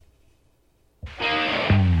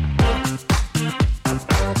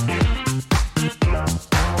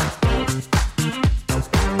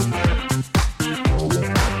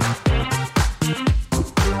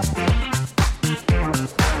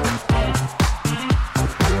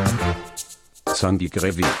Sunday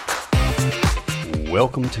Gravy.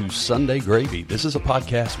 Welcome to Sunday Gravy. This is a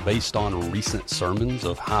podcast based on recent sermons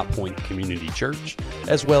of High Point Community Church,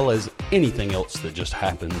 as well as anything else that just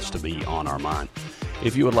happens to be on our mind.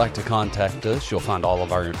 If you would like to contact us, you'll find all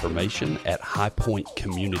of our information at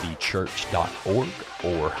highpointcommunitychurch.org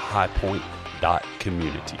or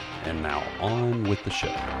highpoint.community. And now on with the show.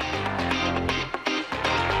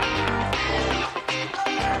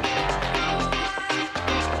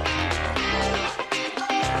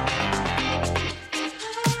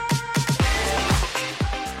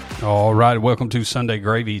 All right, welcome to Sunday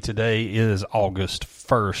Gravy. Today is August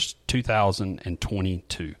 1st,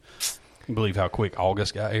 2022. Can you believe how quick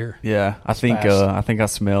August got here? Yeah, I think I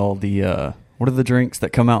smell the what are the drinks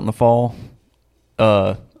that come out in the fall?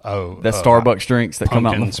 Starbucks drinks that come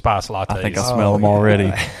out in the spice lattes. I think I smell them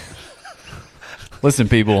already. Listen,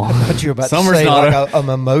 people. But you're about summer's to say not like a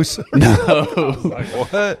mimosa. No,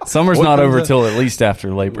 What? summer's What not comes over out- till at least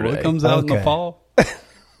after Labor What Day. comes out in the Okay. fall?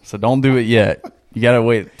 So don't do it yet. You got to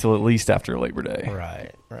wait till at least after Labor Day.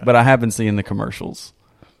 Right. But I have been seeing the commercials.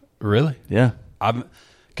 Really? Yeah,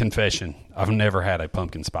 Confession, I've never had a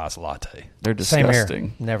pumpkin spice latte. they're Same disgusting.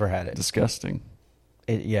 here. Never had it. Disgusting.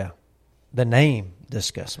 Yeah. The name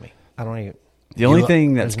disgusts me. I don't even. The only look-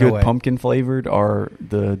 thing that's there's no good way. pumpkin flavored are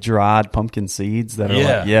the dried pumpkin seeds that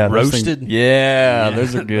are Yeah, those roasted. things- yeah,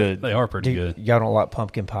 those are good. They are pretty good. Y'all don't like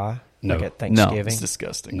pumpkin pie? No. Like at No, Thanksgiving? it's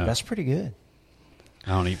disgusting. No. That's pretty good.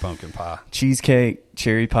 I don't eat pumpkin pie. Cheesecake,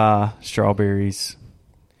 cherry pie, strawberries.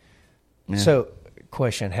 Yeah. So,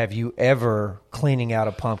 question: have you ever cleaning out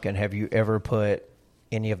a pumpkin? Have you ever put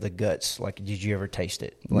any of the guts? Like, did you ever taste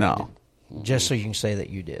it? Like, No. Just so you can say that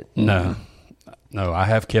you did. No. I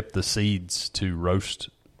have kept the seeds to roast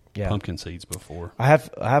Yeah. pumpkin seeds before. I have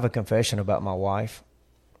a confession about my wife.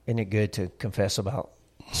 Isn't it good to confess about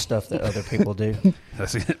stuff that other people do?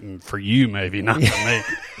 That's for you, maybe, not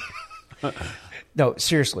for me. No,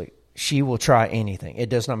 seriously, she will try anything. It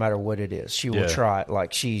does not matter what it is. She will Yeah. try it.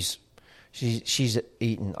 Like she's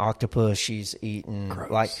eaten octopus. She's eaten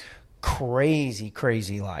like crazy,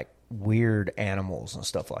 like weird animals and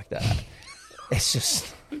stuff like that. It's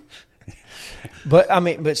just.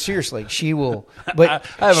 But seriously, she will. But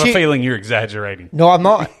I have a feeling you're exaggerating. No, I'm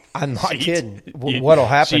not. I'm not kidding. What'll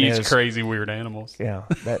happen she is eats crazy weird animals. Yeah,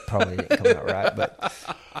 that probably didn't come out right,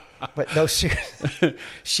 but no, seriously,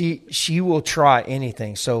 she will try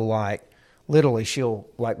anything. So like, literally, she'll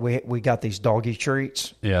like we got these doggy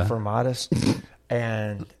treats for Midas,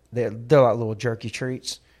 and they're like little jerky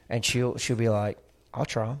treats, and she'll be like, I'll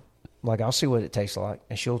try them, like I'll see what it tastes like,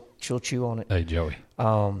 and she'll chew on it. Hey Joey,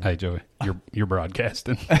 you're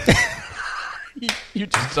broadcasting. You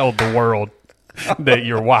just told the world that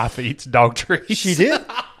your wife eats dog treats. She did.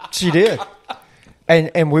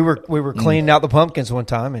 And we were cleaning out the pumpkins one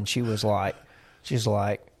time, and she's like,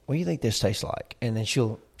 "What do you think this tastes like?" And then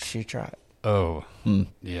she'll try it. Oh,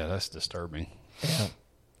 yeah, that's disturbing. Yeah.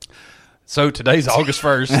 So today's August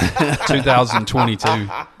 1st, 2022.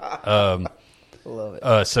 Love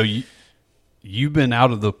it. So you've been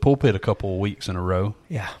out of the pulpit a couple of weeks in a row.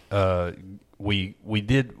 Yeah. We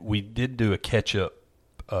did do a catch up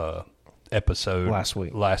episode last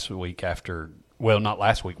week after. Well, not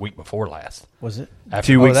last week, week before last. Was it? A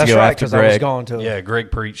few weeks that's ago right, after 'cause I was Greg. going to. Yeah, Greg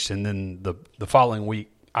preached, and then the following week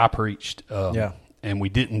I preached. And we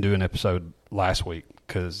didn't do an episode last week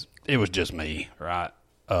because it was just me, right?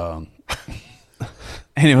 And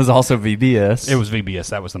it was also VBS. It was VBS.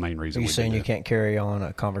 That was the main Are reason. you we saying did you it. can't carry on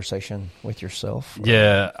a conversation with yourself?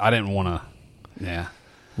 Yeah, I didn't want to. Yeah,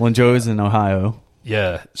 When Joe was in Ohio.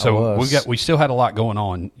 yeah. So was. we still had a lot going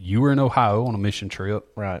on. You were in Ohio on a mission trip,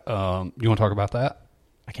 Right. You want to talk about that?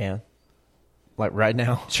 I can. Like right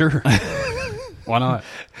now? Sure. Why not?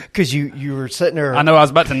 Because you were sitting there. I know I was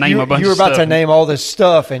about to name a bunch. You were of about stuff. to name all this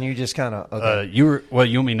stuff, and you just kind of. Okay. You were. Well,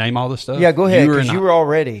 you want me to name all this stuff? Yeah, go ahead, You were, because you were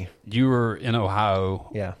already. you were in Ohio.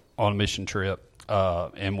 Yeah. On a mission trip,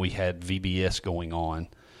 and we had VBS going on.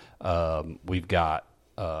 We've got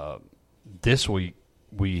this week.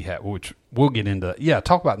 We have, which we'll get into. Yeah,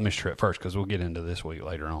 talk about the mission trip first because we'll get into this week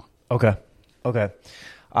later on. Okay.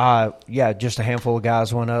 Yeah, just a handful of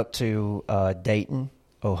guys went up to Dayton,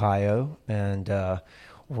 Ohio, and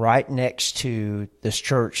right next to this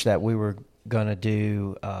church that we were going to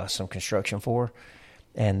do some construction for,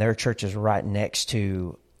 and their church is right next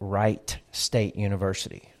to Wright State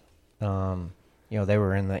University. They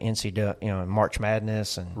were in the NCAA, March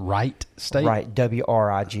Madness and Wright State, Wright,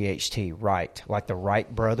 WRIGHT, Wright, like the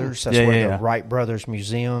Wright brothers. That's Yeah, where yeah, the yeah. Wright Brothers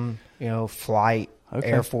Museum, flight, Okay.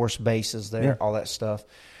 Air Force bases there, Yeah. all that stuff.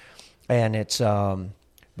 And it's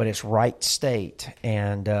but it's Wright State,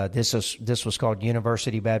 and this was called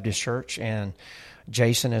University Baptist Church, and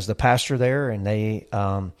Jason is the pastor there, and they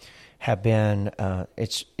have been.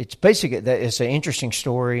 It's basically it's an interesting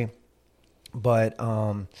story, but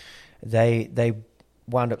they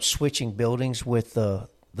wound up switching buildings with the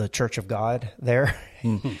Church of God there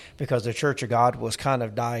because the Church of God was kind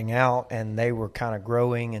of dying out, and they were kind of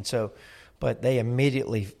growing, and so. But they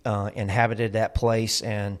immediately inhabited that place,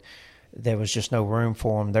 and there was just no room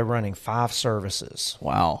for them. They're running 5 services.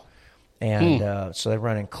 Wow. And so they're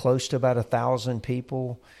running close to about 1,000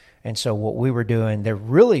 people. And so what we were doing, they're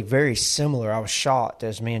really very similar. I was shocked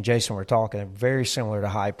as me and Jason were talking. They're very similar to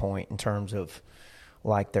High Point in terms of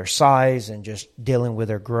like their size and just dealing with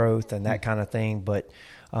their growth and that kind of thing. But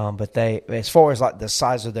they, as far as like the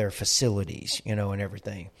size of their facilities, and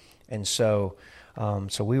everything. And so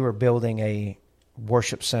we were building a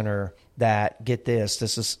worship center that, get this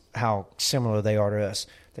is how similar they are to us.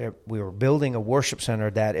 We were building a worship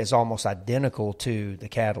center that is almost identical to the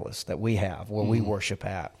Catalyst that we have, where we worship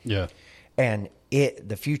at. Yeah. And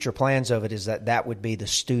the future plans of it is that would be the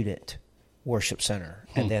student worship center.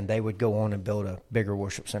 And then they would go on and build a bigger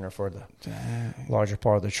worship center for the larger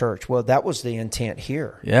part of the church. Well, that was the intent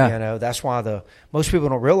here. Yeah. That's why most people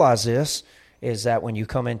don't realize this, is that when you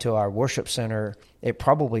come into our worship center, it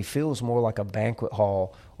probably feels more like a banquet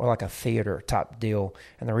hall or like a theater type deal.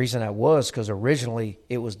 And the reason that was because originally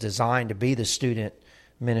it was designed to be the student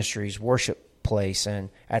ministry's worship place.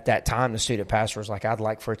 And at that time, the student pastor was like, I'd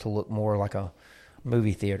like for it to look more like a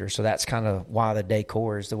movie theater. So that's kind of why the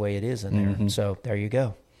decor is the way it is in there. Mm-hmm. So there you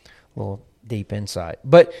go. A little deep insight.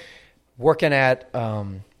 But working at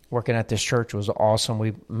this church was awesome.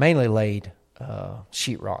 We mainly laid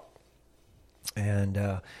sheetrock.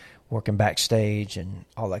 And working backstage and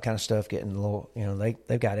all that kind of stuff, getting a little,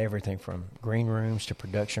 they've got everything from green rooms to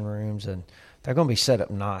production rooms, and they're going to be set up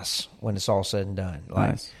nice when it's all said and done.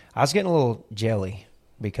 Nice. I was getting a little jelly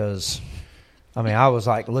because, I was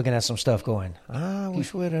like looking at some stuff going, I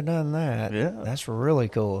wish we'd have done that. Yeah. That's really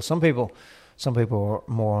cool. Some people are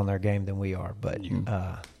more on their game than we are, but you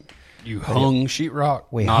hung sheetrock?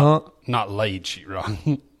 We hung. Not laid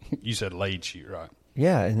sheetrock. You said laid sheetrock.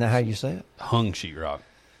 Yeah, isn't that how you say it? Hung sheetrock.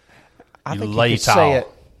 I think lay you could towel. say it.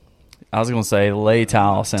 I was going to say lay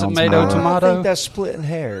towel sounds Tomato, more. tomato. I think that's splitting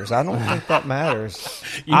hairs. I don't think that matters.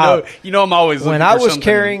 I'm always looking when for I was something.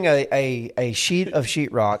 carrying a sheet of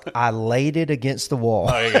sheetrock, I laid it against the wall.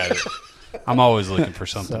 Oh, I got it. I'm always looking for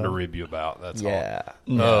something to rib you about. That's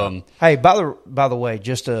all. Hey, by the way,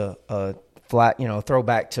 just a flat,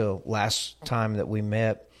 throwback to last time that we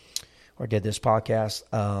met or did this podcast.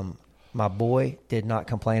 My boy did not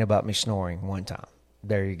complain about me snoring one time.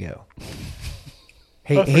 There you go.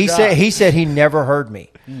 He said he never heard me.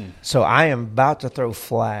 So I am about to throw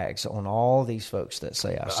flags on all these folks that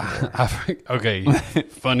say I snore. Okay,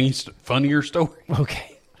 funnier story.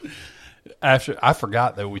 Okay. After I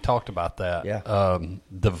forgot that we talked about that. Yeah.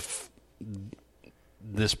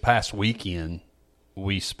 This past weekend,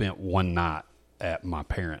 we spent one night at my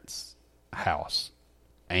parents' house,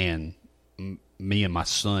 and me and my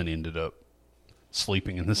son ended up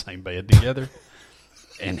sleeping in the same bed together,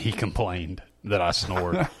 and he complained that I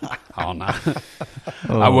snored all night.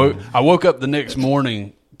 I woke up the next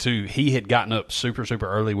morning he had gotten up super, super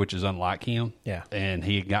early, which is unlike him. Yeah. And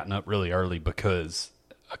he had gotten up really early because,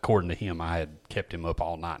 according to him, I had kept him up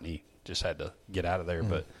all night, and he just had to get out of there.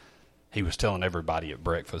 But he was telling everybody at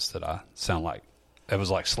breakfast that I sound like, it was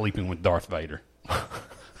like sleeping with Darth Vader.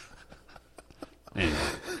 Anyway.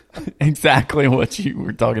 Exactly what you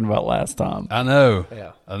were talking about last time. I know.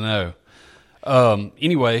 Yeah. I know.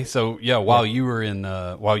 Anyway, so while you were in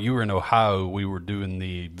Ohio, we were doing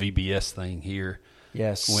the VBS thing here.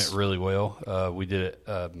 Yes. Went really well. We did it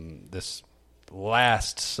this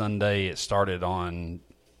last Sunday. It started on,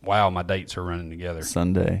 my dates are running together.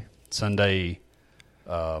 Sunday,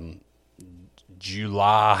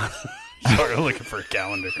 July. Sorry, I'm looking for a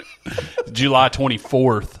calendar. July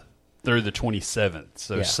 24th through the 27th.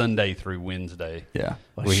 So Sunday through Wednesday. Yeah.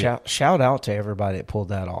 Well, shout out to everybody that pulled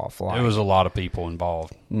that off. It was a lot of people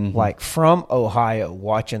involved. Mm-hmm. Like from Ohio,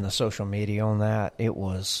 watching the social media on that, it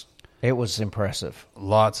was impressive.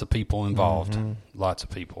 Lots of people involved. Mm-hmm. Lots of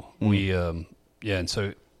people. We and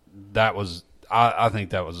so that was I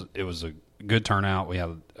think it was a good turnout. We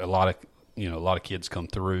had a lot of kids come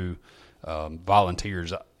through,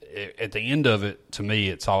 volunteers. At the end of it, to me,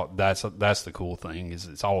 it's all that's the cool thing. Is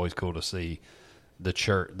it's always cool to see the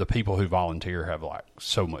church, the people who volunteer have like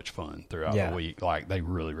so much fun throughout the week. Like they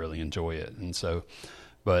really, really enjoy it. And so,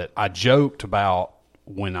 but I joked about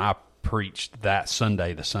when I preached that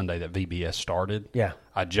Sunday, the Sunday that VBS started. Yeah.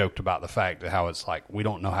 I joked about the fact that how it's like we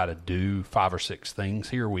don't know how to do 5 or 6 things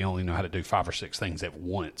here. We only know how to do 5 or 6 things at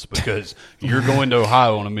once because you're going to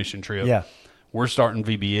Ohio on a mission trip. Yeah. We're starting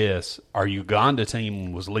VBS. Our Uganda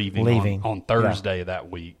team was leaving. On Thursday that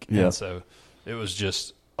week. Yeah. And so it was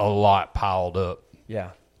just a lot piled up.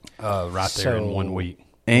 Yeah. Right there in 1 week.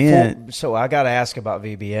 And so I got to ask about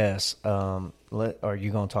VBS. Are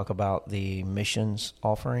you going to talk about the missions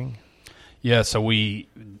offering? Yeah, so we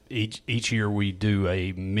each year we do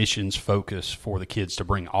a missions focus for the kids to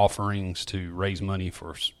bring offerings to raise money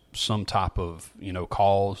for some type of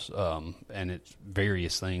cause, and it's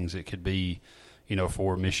various things. It could be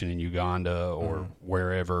for a mission in Uganda or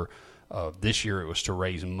wherever. This year it was to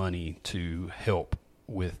raise money to help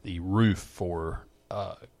with the roof for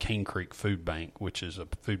Cane Creek Food Bank, which is a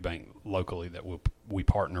food bank locally that we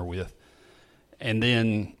partner with. And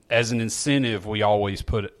then as an incentive, we always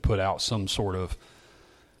put out some sort of,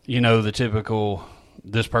 the typical,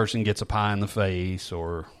 this person gets a pie in the face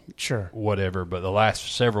or whatever. But the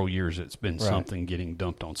last several years, it's been something getting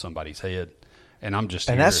dumped on somebody's head. And I'm just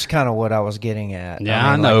that's kind of what I was getting at.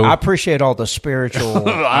 Yeah, I know. I appreciate all the spiritual,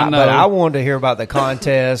 I know. But I wanted to hear about the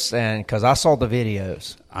contest and because I saw the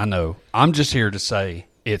videos. I know. I'm just here to say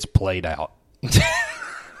it's played out.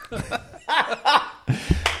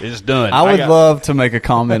 It's done. I would love to make a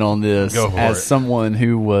comment on this as someone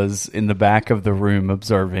who was in the back of the room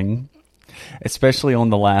observing, especially on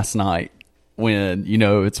the last night when,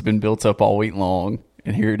 it's been built up all week long,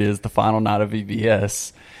 and here it is, the final night of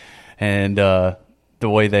VBS. And the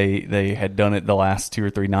way they had done it the last 2 or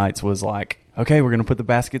 3 nights was like, okay, we're going to put the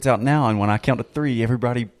baskets out now, and when I count to 3,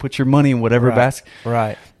 everybody put your money in whatever basket.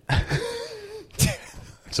 Right.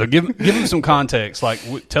 So give them some context. Like,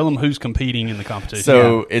 tell them who's competing in the competition.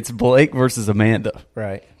 So it's Blake versus Amanda.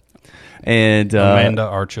 Right. And Amanda,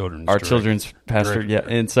 our children's pastor. Director. Yeah.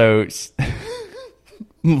 And so it's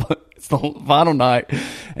the final night,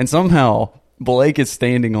 and somehow Blake is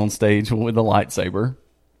standing on stage with a lightsaber.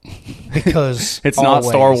 Because it's not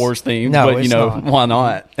Star Wars themed, but not. Why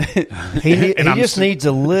not? He just needs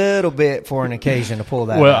a little bit for an occasion to pull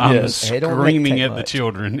that. Well, out. I'm screaming at the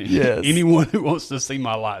children. Yes. Anyone who wants to see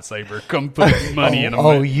my lightsaber, come put money in them.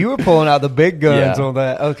 Oh, you were pulling out the big guns on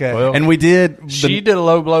that. Okay. Well, and we did. She did a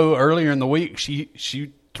low blow earlier in the week.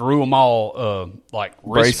 She threw them all like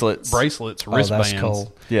bracelets, wristbands. That's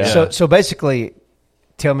cool. Yeah. So basically,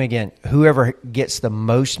 tell me again. Whoever gets the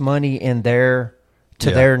most money in their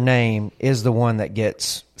name is the one that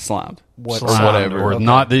gets slimed. Whatever. Or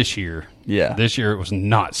not this year. Yeah. This year it was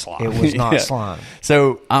not slime. It was not slime.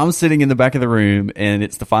 So I'm sitting in the back of the room, and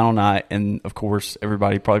it's the final night, and of course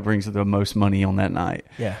everybody probably brings the most money on that night.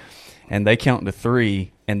 Yeah. And they count to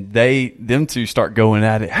 3, and them two start going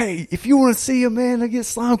at it. Hey, if you want to see Amanda get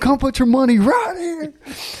slimed, come put your money right here.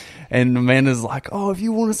 And Amanda's like, oh, if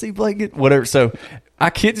you want to see Blake get whatever. So I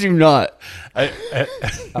kid you not.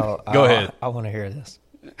 Go ahead. I want to hear this.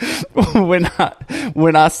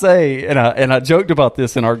 when I say, and I joked about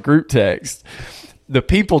this in our group text, the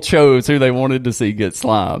people chose who they wanted to see get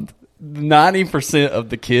slimed. 90% of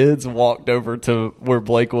the kids walked over to where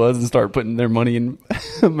Blake was and started putting their money in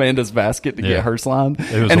Amanda's basket to get her slimed.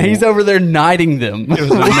 And he's over there knighting them. It was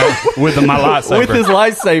with my lightsaber. With his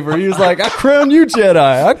lightsaber. He was like, I crown you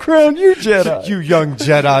Jedi. I crown you Jedi. You young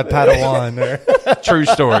Jedi Padawan there. True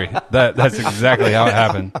story. That's exactly how it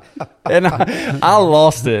happened. And I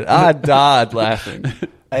lost it. I died laughing.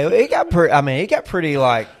 It got pretty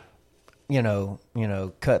like,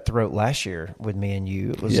 cutthroat last year with me and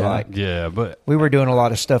you. It was but we were doing a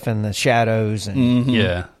lot of stuff in the shadows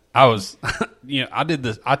and I was, I did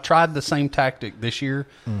this. I tried the same tactic this year,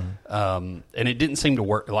 and it didn't seem to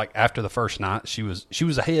work. Like after the first night, she was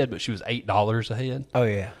ahead, but she was $8 ahead. Oh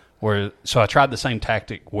yeah. So I tried the same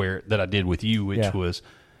tactic that I did with you, which was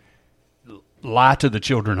lie to the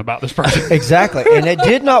children about this person. Exactly. And it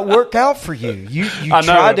did not work out for you. You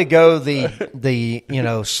tried to go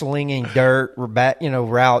the slinging dirt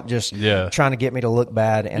route, just trying to get me to look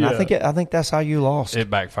bad. And I think that's how you lost. It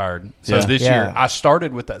backfired. So this year I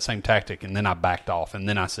started with that same tactic, and then I backed off, and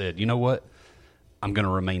then I said, you know what? I'm going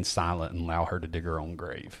to remain silent and allow her to dig her own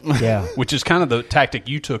grave. Yeah. Which is kind of the tactic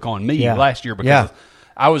you took on me last year because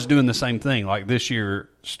I was doing the same thing. Like this year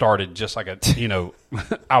started just like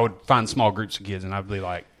I would find small groups of kids and I'd be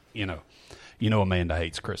like, Amanda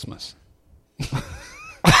hates Christmas.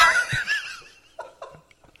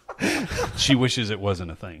 She wishes it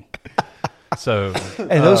wasn't a thing. So,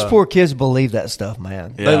 and those poor kids believe that stuff,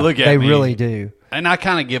 man. They look at me. They me, really do. And I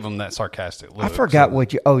kind of give them that sarcastic look. I forgot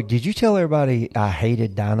what you. Oh, did you tell everybody I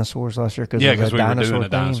hated dinosaurs last year? Yeah, because we were doing a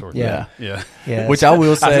dinosaur thing. Yeah. Which I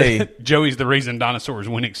will say, Joey's the reason dinosaurs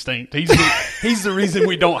went extinct. He's the reason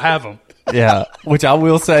we don't have them. Yeah, which I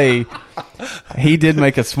will say, he did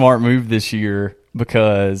make a smart move this year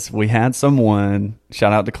because we had someone,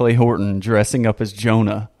 shout out to Clay Horton, dressing up as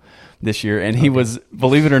Jonah this year, and he was,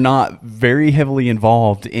 believe it or not, very heavily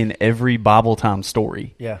involved in every Bible time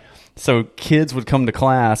story. Yeah. So kids would come to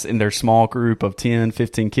class in their small group of 10,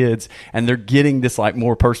 15 kids, and they're getting this like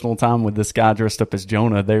more personal time with this guy dressed up as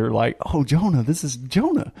Jonah. They're like, "Oh, Jonah, this is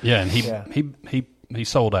Jonah." Yeah, and he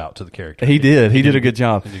sold out to the character. He did. He did a good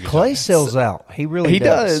job. Clay sells out. He really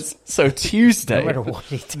does. So Tuesday, no matter what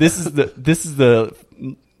he does. this is the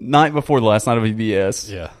night before the last night of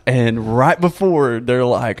VBS. Yeah. And right before, they're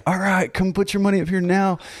like, "All right, come put your money up here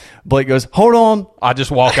now." Blake goes, "Hold on." I just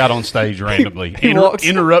walk out on stage randomly.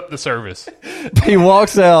 Interrupt the service. He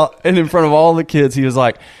walks out, and in front of all the kids, he was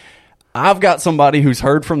like, "I've got somebody who's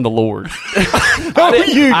heard from the Lord."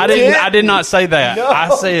 I did not say that. No.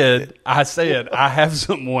 I said I have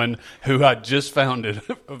someone who I just found it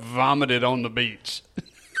vomited on the beach.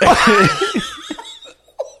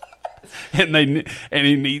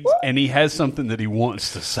 And he has something that he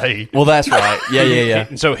wants to say. Well, that's right. Yeah.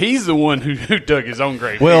 And so he's the one who dug his own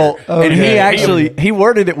grave. Well, here. And he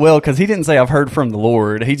worded it well because he didn't say I've heard from the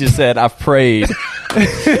Lord. He just said I've prayed.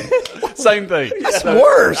 Same thing. That's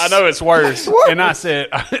worse. I know it's worse. And I said,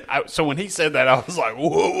 so when he said that, I was like,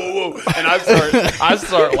 whoa, and I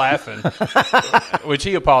start laughing, which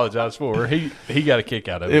he apologized for. He got a kick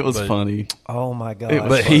out of it. It was funny. Oh my God!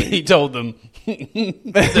 But he told them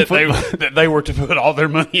that they were to put all their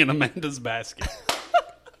money in Amanda's basket.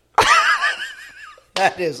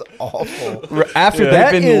 That is awful. After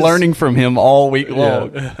they've been learning from him all week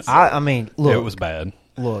long. Yeah. I mean, look, it was bad.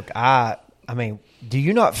 Look, I mean, do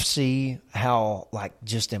you not see how, like,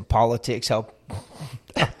 just in politics, how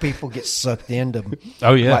people get sucked into,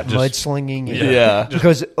 like mudslinging? Yeah,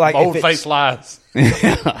 because like bold-faced lies.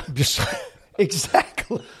 Just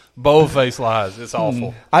exactly. Bold-faced lies. It's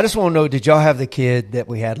awful. I just want to know, did y'all have the kid that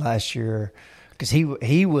we had last year? Because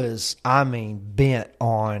he was, I mean, bent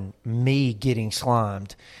on me getting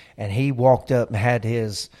slimed. And he walked up and had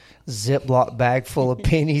his Ziploc bag full of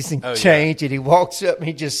pennies and change. And he walks up and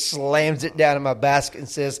he just slams it down in my basket and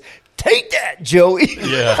says, "Take that, Joey."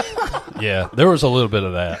 Yeah. There was a little bit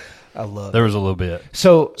of that. There was a little bit.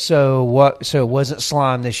 So what? So it wasn't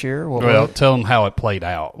slime this year? Well, tell them how it played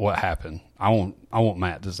out. What happened? I want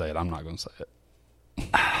Matt to say it. I'm not going to say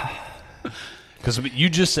it. Because you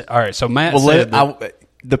just said, all right, so Matt said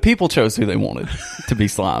the people chose who they wanted to be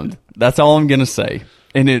slimed. That's all I'm going to say.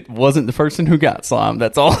 And it wasn't the person who got slimed.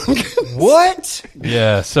 That's all I'm going to say. What?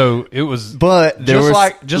 Yeah, so it was. But there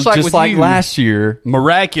just like last year,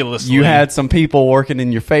 miraculously, you had some people working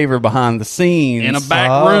in your favor behind the scenes in a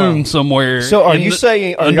back room somewhere. So are you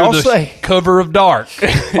saying? Are y'all saying cover of dark?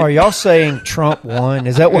 Are y'all saying Trump won?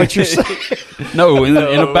 Is that what you're saying? No, in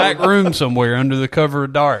a back room somewhere under the cover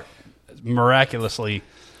of dark. Miraculously,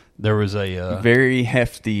 there was a very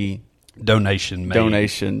hefty donation made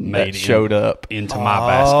that showed up into my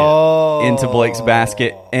basket, into Blake's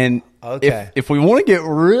basket. And if we want to get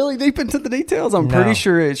really deep into the details, I'm pretty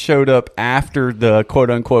sure it showed up after the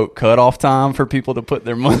quote unquote cutoff time for people to put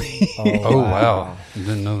their money. Oh wow,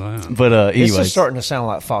 didn't know that. But anyways, this is starting to sound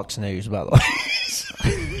like Fox News, by the way.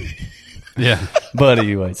 Yeah, but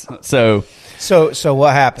anyways, so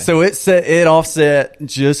what happened? So it offset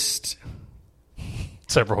just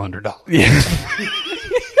several $100. Yeah.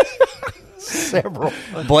 Several.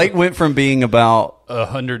 Blake went from being about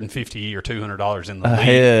 $150 or $200 in the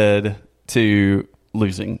ahead lead to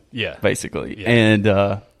losing. Yeah, basically. Yeah. And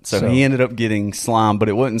so he ended up getting slimed, but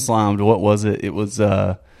it wasn't slimed. What was it? It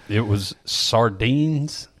was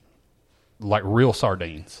sardines, like real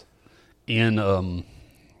sardines, in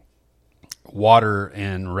water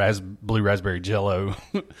and blue raspberry Jello,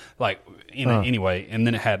 like anyway. And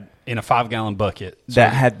then it had in a 5-gallon bucket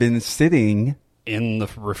that had been sitting in the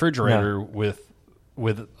refrigerator with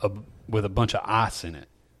a bunch of ice in it.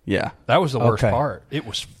 Yeah, that was the worst part. It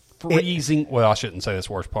was freezing. Well, I shouldn't say this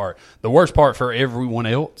worst part. The worst part for everyone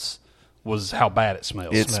else was how bad it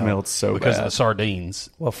smelled. It smelled so because bad. of the sardines.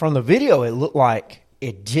 Well, from the video, it looked like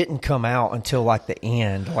it didn't come out until like the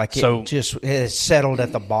end. Like it settled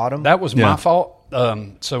at the bottom. That was my fault.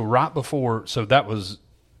 So right before, that was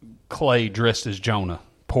Clay dressed as Jonah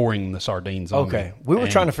pouring the sardines on me. We were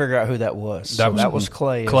trying to figure out who that was. That was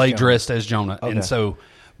Clay. Clay dressed as Jonah. Okay. And so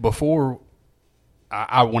before,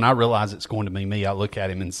 when I realize it's going to be me, I look at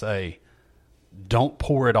him and say, don't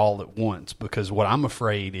pour it all at once, because what I'm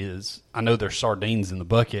afraid is, I know there's sardines in the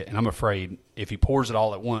bucket, and I'm afraid if he pours it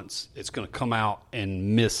all at once, it's going to come out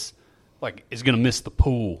and miss, like it's going to miss the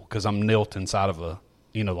pool, because I'm knelt inside of a,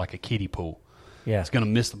 like a kiddie pool. Yeah. It's going to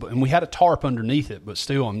miss the pool. And we had a tarp underneath it, but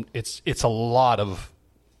still, it's a lot of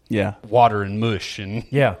water and mush. And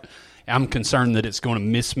I'm concerned that it's going to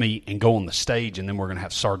miss me and go on the stage, and then we're going to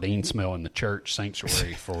have sardine smell in the church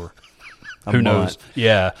sanctuary for... Who knows?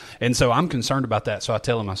 Yeah. And so I'm concerned about that. So I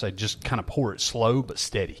tell him, I say, just kind of pour it slow but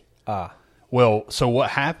steady. Well, so what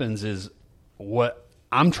happens is, what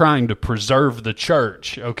I'm trying to preserve the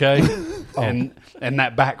church, okay? And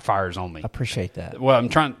that backfires on me. I appreciate that. Well, I'm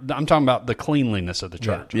talking about the cleanliness of the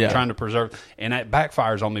church. Yeah. I'm trying to preserve, and that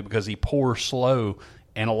backfires on me because he pours slow,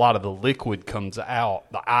 and a lot of the liquid comes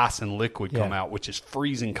out, the ice and liquid come out, which is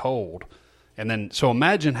freezing cold. And then, so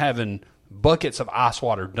imagine having buckets of ice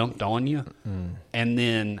water dumped on you, and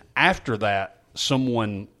then after that,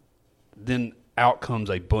 then out comes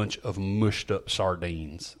a bunch of mushed up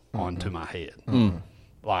sardines onto my head,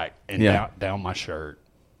 down my shirt.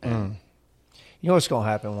 And you know what's going to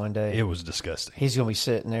happen one day? it was disgusting. He's going to be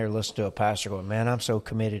sitting there listening to a pastor going, man, I'm so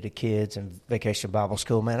committed to kids and Vacation Bible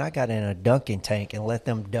School. Man, I got in a dunking tank and let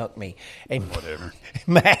them dunk me. And Whatever.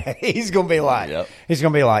 Man, he's going to be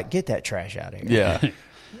like, get that trash out of here. Yeah.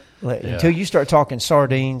 Until you start talking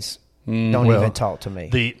sardines, don't even talk to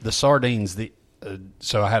me. The sardines,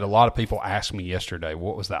 so I had a lot of people ask me yesterday,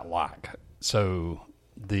 what was that like? So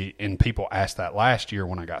and people asked that last year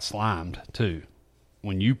when I got slimed too,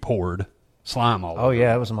 when you poured slime all over. Oh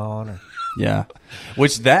yeah, it was my honor. Yeah,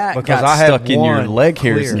 which that because got stuck in your leg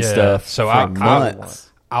hairs and stuff. So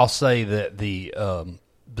I'll say that the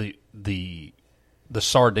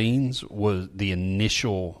sardines was the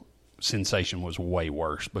initial sensation was way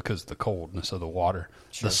worse because of the coldness of the water.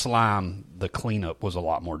 Sure. The slime, the cleanup was a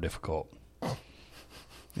lot more difficult.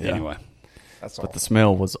 Yeah. Anyway, but the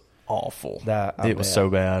smell was awful. It was so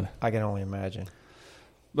bad. I can only imagine.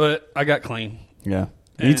 But I got clean. Yeah,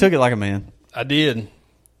 and you took it like a man. I did.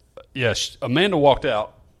 Yes, Amanda walked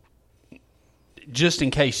out. Just in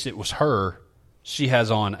case it was her, she has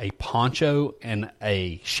on a poncho and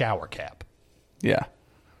a shower cap. Yeah.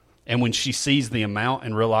 And when she sees the amount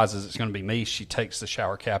and realizes it's going to be me, she takes the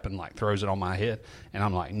shower cap and throws it on my head. And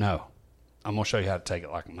I'm like, no, I'm going to show you how to take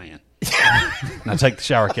it like a man. And I take the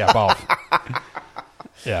shower cap off.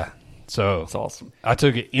 Yeah. So that's awesome. I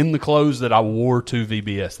took it in the clothes that I wore to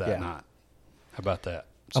VBS that night. How about that?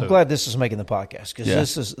 I'm glad this is making the podcast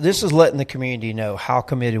because this is letting the community know how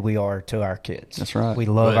committed we are to our kids. That's right. We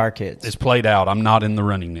love our kids. It's played out. I'm not in the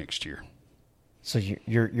running next year. So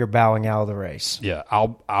you're bowing out of the race. Yeah,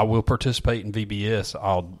 I will participate in VBS.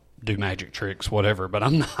 I'll do magic tricks, whatever. But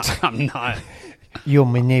I'm not. You'll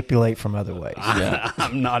manipulate from other ways.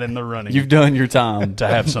 I'm not in the running. You've done your time to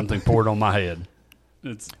have something poured on my head.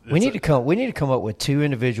 We need to come up with 2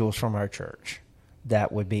 individuals from our church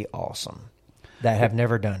that would be awesome that have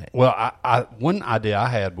never done it. Well, one idea I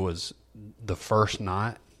had was the first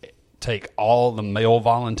night, take all the male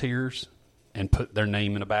volunteers and put their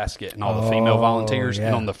name in a basket and all the female volunteers.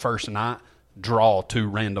 And on the first night, draw 2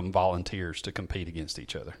 random volunteers to compete against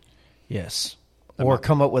each other. Yes. Or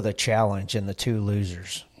come up with a challenge and the 2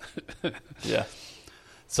 losers. Yeah.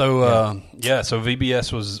 So, so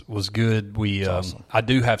VBS was good. Awesome. I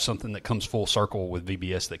do have something that comes full circle with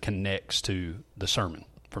VBS that connects to the sermon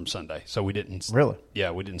from Sunday. So we didn't. Really?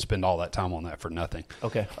 Yeah, we didn't spend all that time on that for nothing.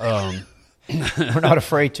 Okay. We're not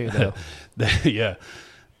afraid to, though. Yeah.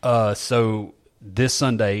 So this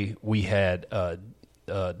Sunday we had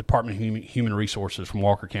Department of Human Resources from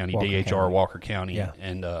Walker County, Walker County,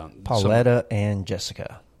 and Pauletta and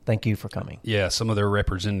Jessica. Thank you for coming. Yeah, some of their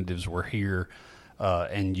representatives were here,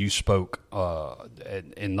 and you spoke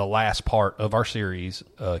in the last part of our series,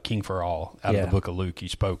 King for All, out of the book of Luke. You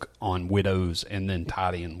spoke on widows and then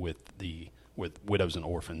tied in with widows and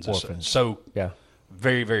orphans. So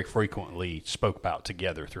very, very frequently spoke about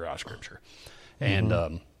together throughout Scripture.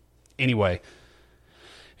 And anyway,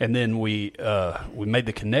 and then we made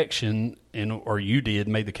the connection,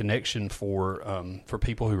 made the connection for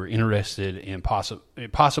people who are interested in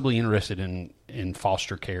possibly interested in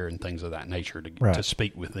foster care and things of that nature to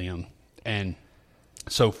speak with them. And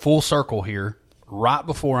so full circle here, right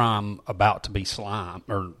before I'm about to be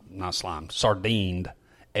sardined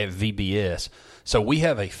at VBS. So we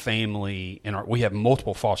have a family we have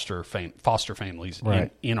multiple foster families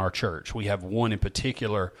in our church. We have one in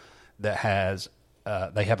particular that has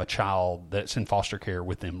they have a child that's in foster care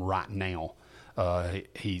with them right now.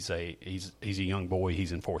 He's a young boy.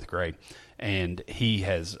 He's in 4th grade, and he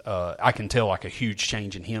has. I can tell like a huge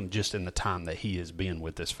change in him just in the time that he has been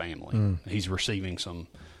with this family. He's receiving some,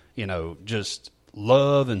 just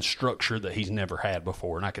love and structure that he's never had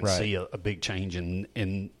before, and I can see a big change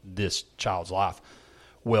in this child's life.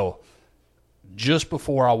 Well, just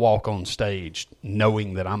before I walk on stage,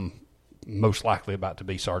 knowing that I'm most likely about to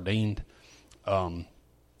be sardined, I'm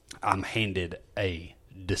handed a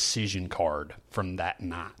decision card from that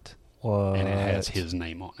night. What? And it has his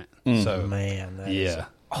name on it. So, man, that is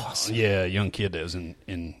awesome. Yeah, a young kid that was in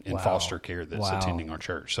foster care that's attending our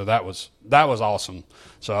church. So that was awesome.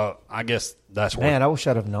 So I guess that's what. Man, I wish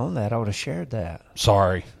I'd have known that. I would have shared that.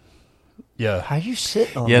 Sorry. Yeah. How you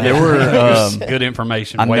sitting on that? Yeah, there were good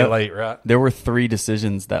information way late, right? There were 3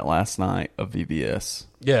 decisions that last night of VBS.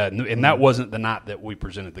 Yeah, and that wasn't the night that we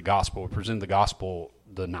presented the gospel. We presented the gospel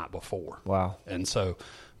the night before. Wow. And so,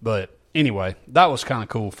 but anyway, that was kind of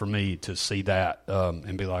cool for me to see that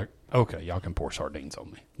and be like, okay, y'all can pour sardines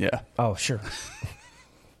on me. Yeah. Oh, sure.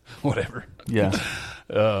 Whatever. Yeah.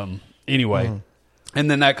 Anyway,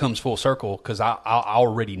 and then that comes full circle because I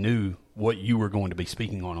already knew what you were going to be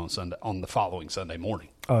speaking on Sunday, on the following Sunday morning.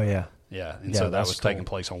 Oh, yeah. Yeah, and so that was taking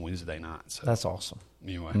place on Wednesday night. So. That's awesome.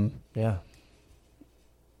 Anyway. Yeah.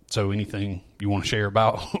 So anything you want to share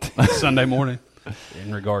about Sunday morning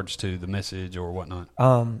in regards to the message or whatnot?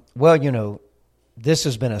 Well, this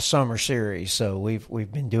has been a summer series, so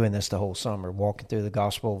we've been doing this the whole summer, walking through the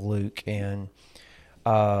Gospel of Luke, and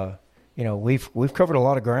we've covered a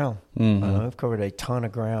lot of ground. We've covered a ton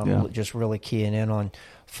of ground, just really keying in on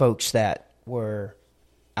folks that were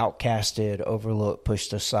outcasted, overlooked,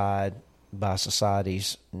 pushed aside by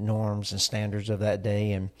society's norms and standards of that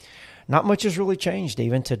day, and not much has really changed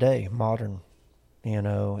even today. Modern,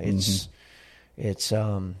 it's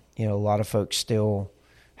a lot of folks still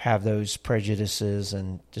have those prejudices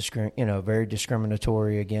and very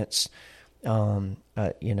discriminatory against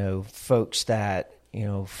folks that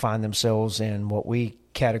find themselves in what we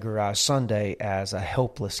categorize Sunday as a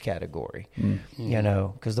helpless category.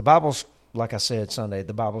 Because the Bible's, like I said Sunday,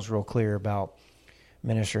 the Bible's real clear about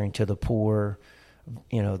ministering to the poor.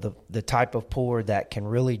 The type of poor that can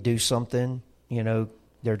really do something.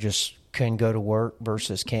 They're just can go to work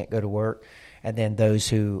versus can't go to work, and then those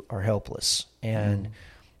who are helpless and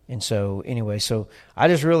so anyway, so I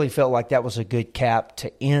just really felt like that was a good cap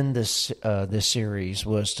to end this series,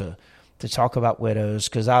 was to talk about widows,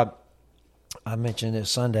 because I mentioned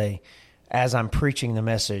this Sunday as I'm preaching the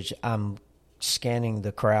message, I'm scanning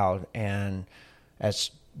the crowd, and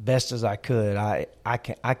as best as I could, I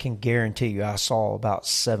can guarantee you I saw about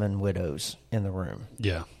 7 widows in the room.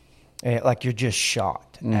 Yeah, and like you're just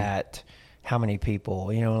shocked at how many people,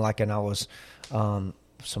 and I was.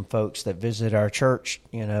 Some folks that visit our church,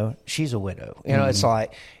 she's a widow. It's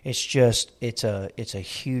like it's a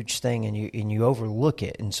huge thing, and you overlook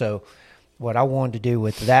it. And so, what I wanted to do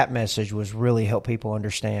with that message was really help people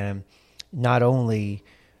understand not only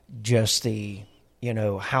just the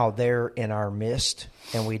how they're in our midst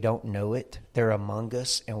and we don't know it, they're among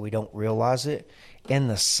us and we don't realize it. In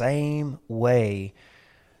the same way,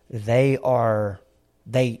 they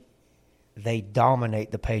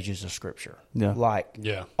dominate the pages of Scripture.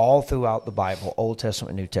 All throughout the Bible, Old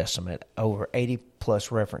Testament, New Testament, over 80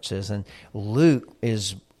 plus references. And Luke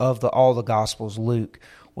is, of all the Gospels, Luke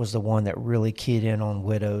was the one that really keyed in on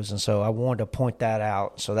widows. And so I wanted to point that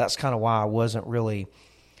out. So that's kind of why I wasn't really,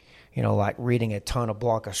 reading a ton of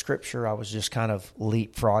block of Scripture. I was just kind of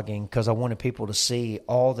leapfrogging because I wanted people to see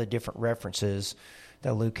all the different references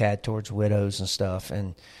that Luke had towards widows and stuff.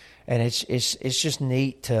 And it's just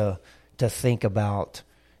neat to think about,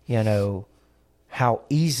 how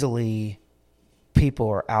easily people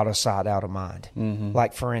are out of sight, out of mind.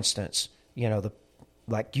 Like, for instance,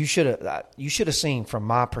 you should have seen from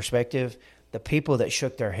my perspective, the people that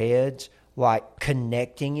shook their heads, like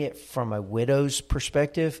connecting it from a widow's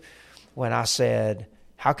perspective, when I said,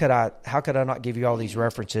 how could I not give you all these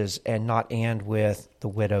references and not end with the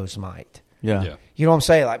widow's mite? Yeah. You know what I'm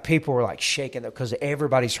saying? Like, people were like shaking it because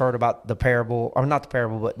everybody's heard about the parable, or not the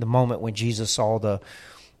parable, but the moment when Jesus saw the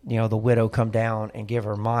widow come down and give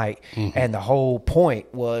her mite. And the whole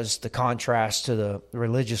point was the contrast to the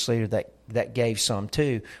religious leader that gave some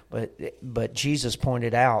too. But Jesus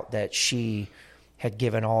pointed out that she had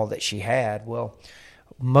given all that she had. Well,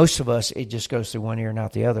 most of us, it just goes through one ear and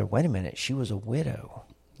out the other. Wait a minute, she was a widow.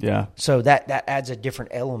 Yeah. So that adds a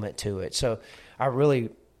different element to it. So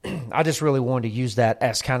I just really wanted to use that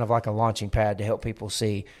as kind of like a launching pad to help people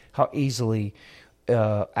see how easily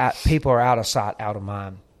people are out of sight, out of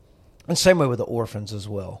mind. And same way with the orphans as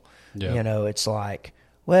well. Yeah. It's like,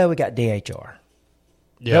 well, we got DHR.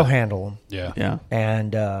 They'll handle them. Yeah.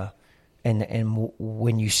 And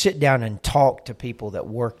when you sit down and talk to people that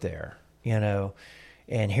work there,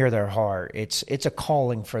 and hear their heart, it's a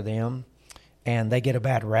calling for them, and they get a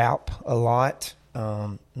bad rap a lot.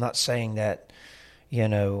 Not saying that,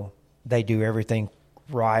 they do everything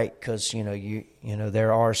right, because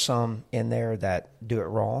there are some in there that do it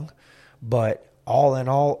wrong, but all in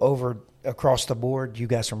all, across the board, you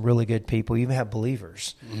got some really good people. You even have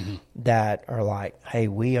believers that are like, hey,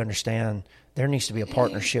 we understand there needs to be a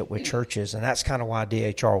partnership with churches, and that's kind of why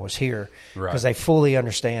DHR was here, because they fully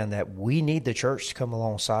understand that we need the church to come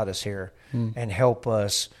alongside us here and help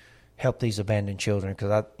these abandoned children.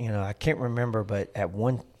 Because I can't remember, but at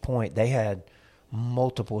one point they had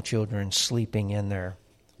multiple children sleeping in their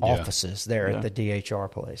offices there at the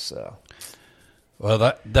DHR place. So,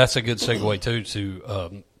 well, that's a good segue too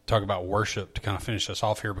to talk about worship to kind of finish us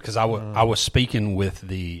off here, because I was speaking with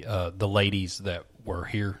the ladies that were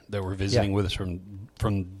here, that were visiting with us from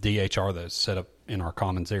DHR, that set up in our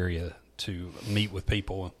commons area to meet with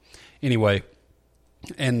people. Anyway,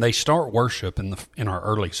 and they start worship in our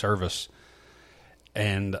early service,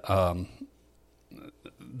 and one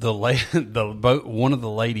of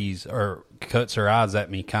the ladies cuts her eyes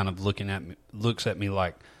at me, kind of looks at me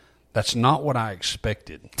like, that's not what I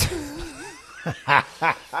expected.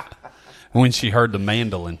 When she heard the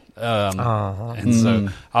mandolin. And so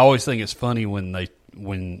I always think it's funny when Matt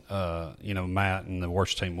and the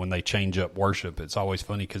worship team, when they change up worship, it's always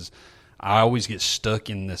funny, because I always get stuck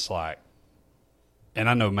in this, like, and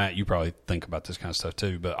I know, Matt, you probably think about this kind of stuff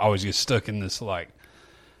too, but I always get stuck in this, like,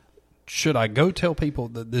 should I go tell people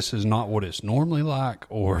that this is not what it's normally like,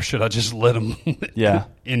 or should I just let them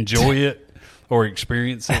enjoy it or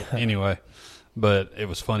experience it anyway? But it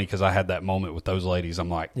was funny, because I had that moment with those ladies. I'm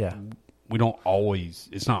like, we don't always.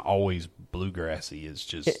 It's not always bluegrassy. It's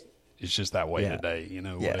just that way today.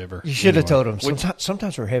 Whatever. You should have told them.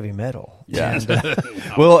 Sometimes we're heavy metal. Yeah.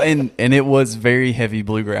 Well, and it was very heavy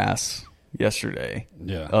bluegrass yesterday.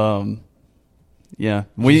 Yeah. Yeah.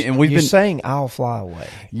 We've been saying "I'll Fly Away."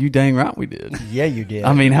 You dang right we did. Yeah, you did.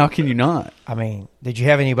 I mean, how can you not? I mean, did you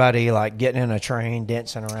have anybody like getting in a train,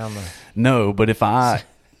 dancing around the? No, but if I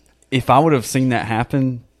would have seen that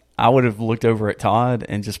happen, I would have looked over at Todd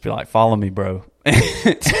and just be like, follow me, bro.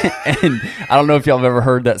 And I don't know if y'all have ever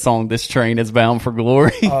heard that song, This Train Is Bound for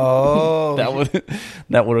Glory. Oh. that would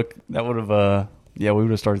have we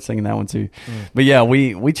would have started singing that one too. But yeah,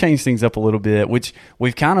 we changed things up a little bit, which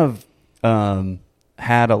we've kind of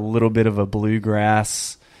had a little bit of a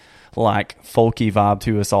bluegrass, like, folky vibe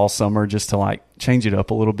to us all summer, just to, like, change it up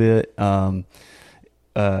a little bit. And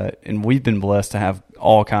we've been blessed to have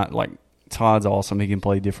all kind, like, Todd's awesome. He can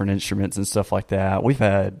play different instruments and stuff like that. We've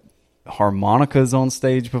had harmonicas on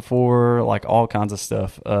stage before, like, all kinds of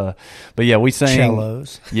stuff. But yeah, we sang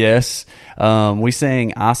cellos. Yes. We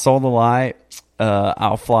sang I Saw the Light,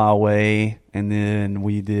 I'll Fly Away, and then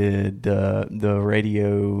we did the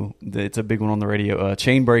radio, it's a big one on the radio,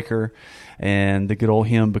 Chainbreaker, and the good old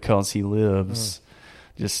hymn, Because He Lives.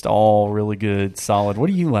 Just all really good, solid. What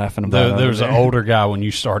are you laughing about? There was an older guy when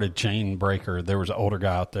you started Chainbreaker. There was an older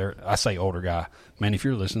guy out there. I say older guy. Man, if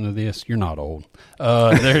you're listening to this, you're not old.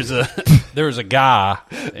 There was a guy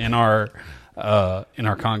in our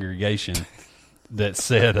congregation that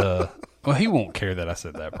said, well, he won't care that I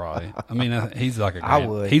said that, probably. I mean, he's like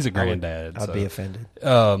he's a granddad. I'd be offended.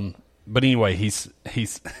 But anyway,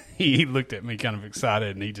 he looked at me kind of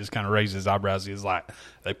excited, and he just kind of raised his eyebrows. He was like,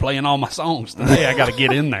 "They playing all my songs today. I got to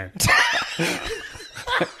get in there.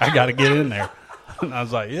 I got to get in there." And I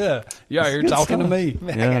was like, "Yeah, you're out here talking to me.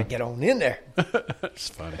 Man, I got to get on in there." It's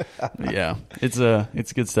funny. Yeah,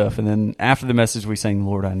 it's good stuff. And then after the message, we sang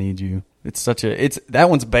 "Lord, I Need You." That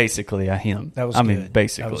one's basically a hymn. That was good. mean,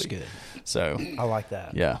 basically, that was good. So I like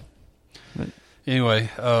that. Yeah. Anyway,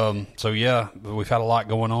 so yeah, we've had a lot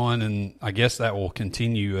going on, and I guess that will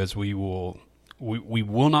continue as we will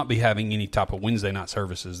not be having any type of Wednesday night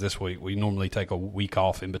services this week. We normally take a week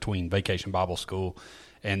off in between Vacation Bible School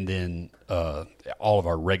and then all of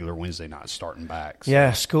our regular Wednesday nights starting back. So.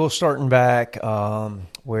 Yeah, school's starting back.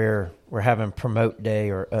 We're having Promote Day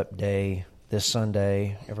or Up Day this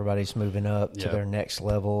Sunday. Everybody's moving up to their next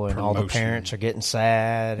level, and all the parents are getting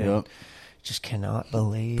sad and just cannot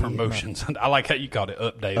believe promotions. I like how you called it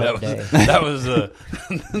Up Day. That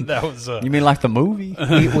was You mean like the movie?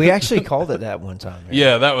 we actually called it that one time. Right?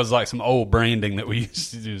 Yeah, that was like some old branding that we used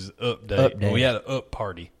to do. Is Up Day. Up Day. We had an Up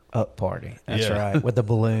Party. Up Party. That's right, with the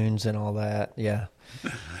balloons and all that. Yeah.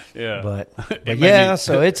 Yeah. But yeah,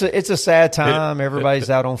 so it's a sad time. Everybody's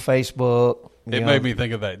out on Facebook It made me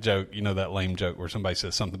think of that joke, that lame joke where somebody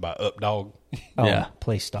says something about up dog. Oh, yeah.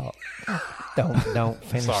 Please stop. Don't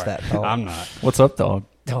finish that thought. I'm not. What's up, dog?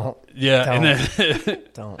 Don't. Yeah. Don't. And then,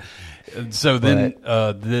 Don't. So then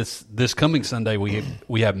this coming Sunday,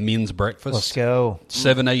 we have men's breakfast. Let's go.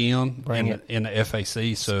 7 a.m. Bring in the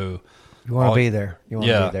FAC. So you want to be there. You want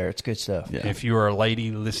to be there. It's good stuff. Yeah. If you are a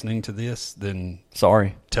lady listening to this, then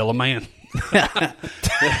sorry. Tell a man.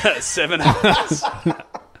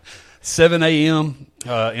 7 a.m.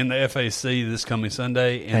 In the FAC this coming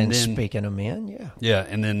Sunday. And then, speaking of men, yeah. Yeah,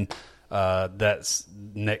 and then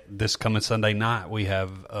this coming Sunday night, we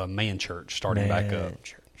have a man church starting back up.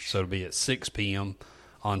 So it'll be at 6 p.m.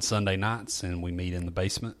 on Sunday nights, and we meet in the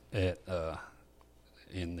basement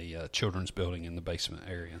in the children's building in the basement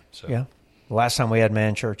area. So yeah. Last time we had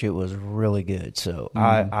man church, it was really good. So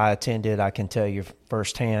I attended. I can tell you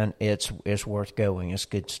firsthand, it's worth going. It's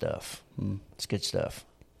good stuff. It's good stuff.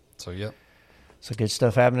 So yep. So good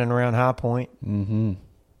stuff happening around High Point. Mm-hmm.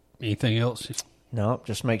 Anything else? No,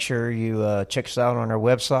 just make sure you check us out on our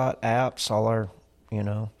website, apps,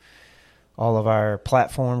 all of our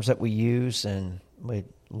platforms that we use, and we'd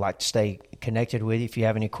like to stay connected with you. If you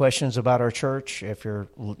have any questions about our church, if you're,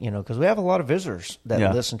 because we have a lot of visitors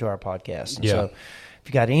that listen to our podcast. And so if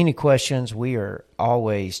you got any questions, we are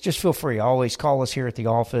always, just feel free, always call us here at the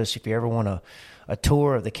office. If you ever want a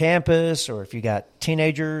tour of the campus, or if you got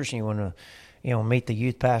teenagers and you want to, meet the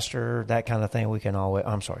youth pastor, that kind of thing, we can always,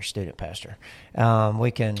 student pastor.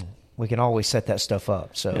 We can always set that stuff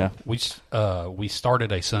up. So we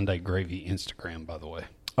started a Sunday Gravy Instagram, by the way.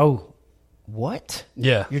 Oh, what?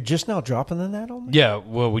 Yeah. You're just now dropping that on me? Yeah,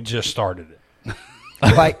 well, we just started it.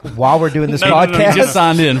 Like while we're doing this podcast? No, just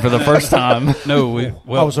signed in for the first time. No, I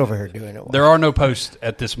was over here doing it. There are no posts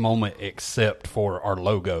at this moment except for our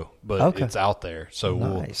logo, but it's out there. So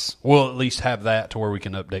we'll at least have that to where we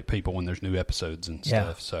can update people when there's new episodes and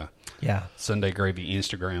stuff. So Sunday Gravy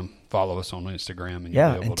Instagram. Follow us on Instagram. And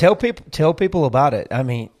you'll be able to tell people about it. I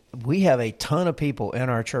mean, we have a ton of people in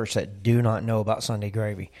our church that do not know about Sunday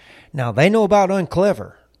Gravy. Now, they know about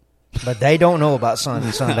Unclever, but they don't know about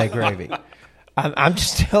Sunday Gravy. I'm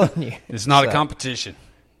just telling you. It's not a competition.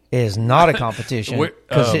 It is not a competition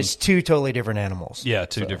because it's two totally different animals. Yeah,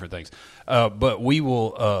 two different things. But we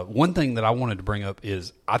will. One thing that I wanted to bring up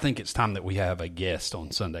is I think it's time that we have a guest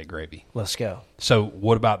on Sunday Gravy. Let's go. So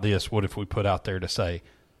what about this? What if we put out there to say,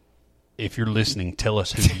 if you're listening, tell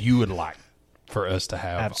us who you would like for us to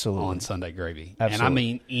have on Sunday Gravy. Absolutely. And I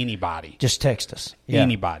mean anybody. Just text us. Yeah.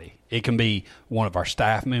 Anybody. It can be one of our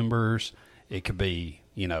staff members. It could be,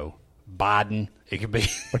 Biden. It could be...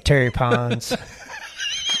 Or Terry Pines.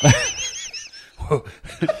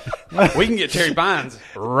 We can get Terry Pines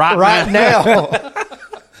right now.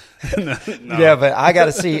 No. Yeah, but I got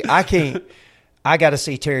to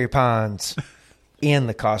see Terry Pines in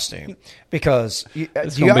the costume, because do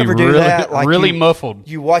you ever do that? Like really muffled.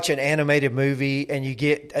 You watch an animated movie and you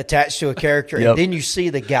get attached to a character, and then you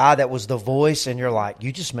see the guy that was the voice, and you're like,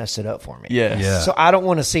 you just messed it up for me. Yeah. So I don't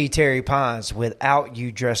want to see Terry Pines without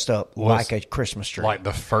you dressed up like a Christmas tree. Like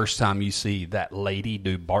the first time you see that lady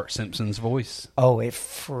do Bart Simpson's voice. Oh,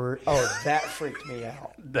 that freaked me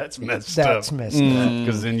out. That's messed up. That's messed up.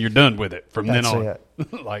 Because then you're done with it from then on.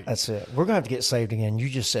 That's it. We're going to have to get saved again. You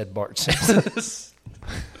just said Bart Simpson.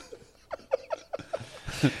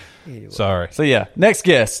 Anyway. Sorry. So next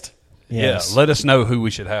guest. Yes. Yeah, let us know who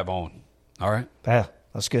we should have on. All right. Yeah,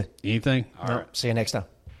 that's good. Anything? All right. See you next time.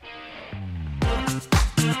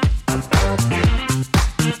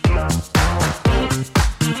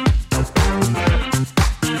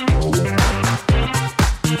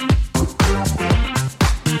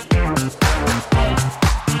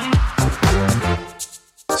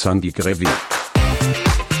 Sunday Gravy.